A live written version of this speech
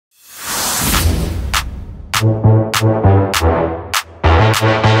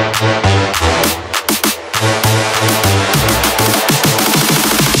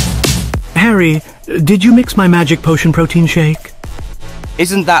Harry, did you mix my magic potion protein shake?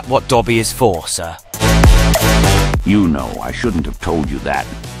 Isn't that what Dobby is for, sir? You know I shouldn't have told you that.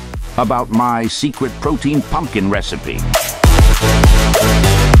 About my secret protein pumpkin recipe.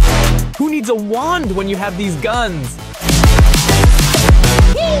 Who needs a wand when you have these guns?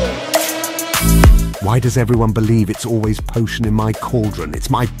 Why does everyone believe it's always potion in my cauldron?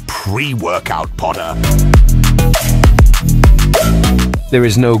 It's my pre-workout, Potter. There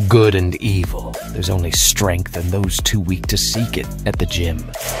is no good and evil. There's only strength and those too weak to seek it at the gym.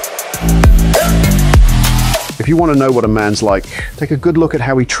 If you want to know what a man's like, take a good look at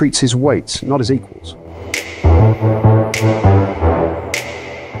how he treats his weights, not his equals.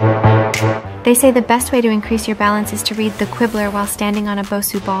 They say the best way to increase your balance is to read The Quibbler while standing on a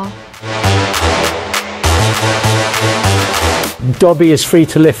Bosu ball. Dobby is free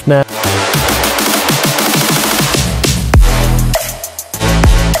to lift now.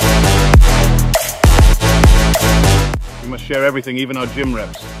 We must share everything, even our gym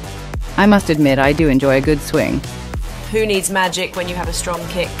reps. I must admit, I do enjoy a good swing. Who needs magic when you have a strong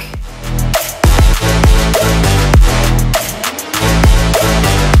kick?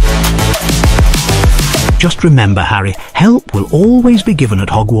 Just remember, Harry, help will always be given at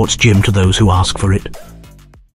Hogwarts Gym to those who ask for it.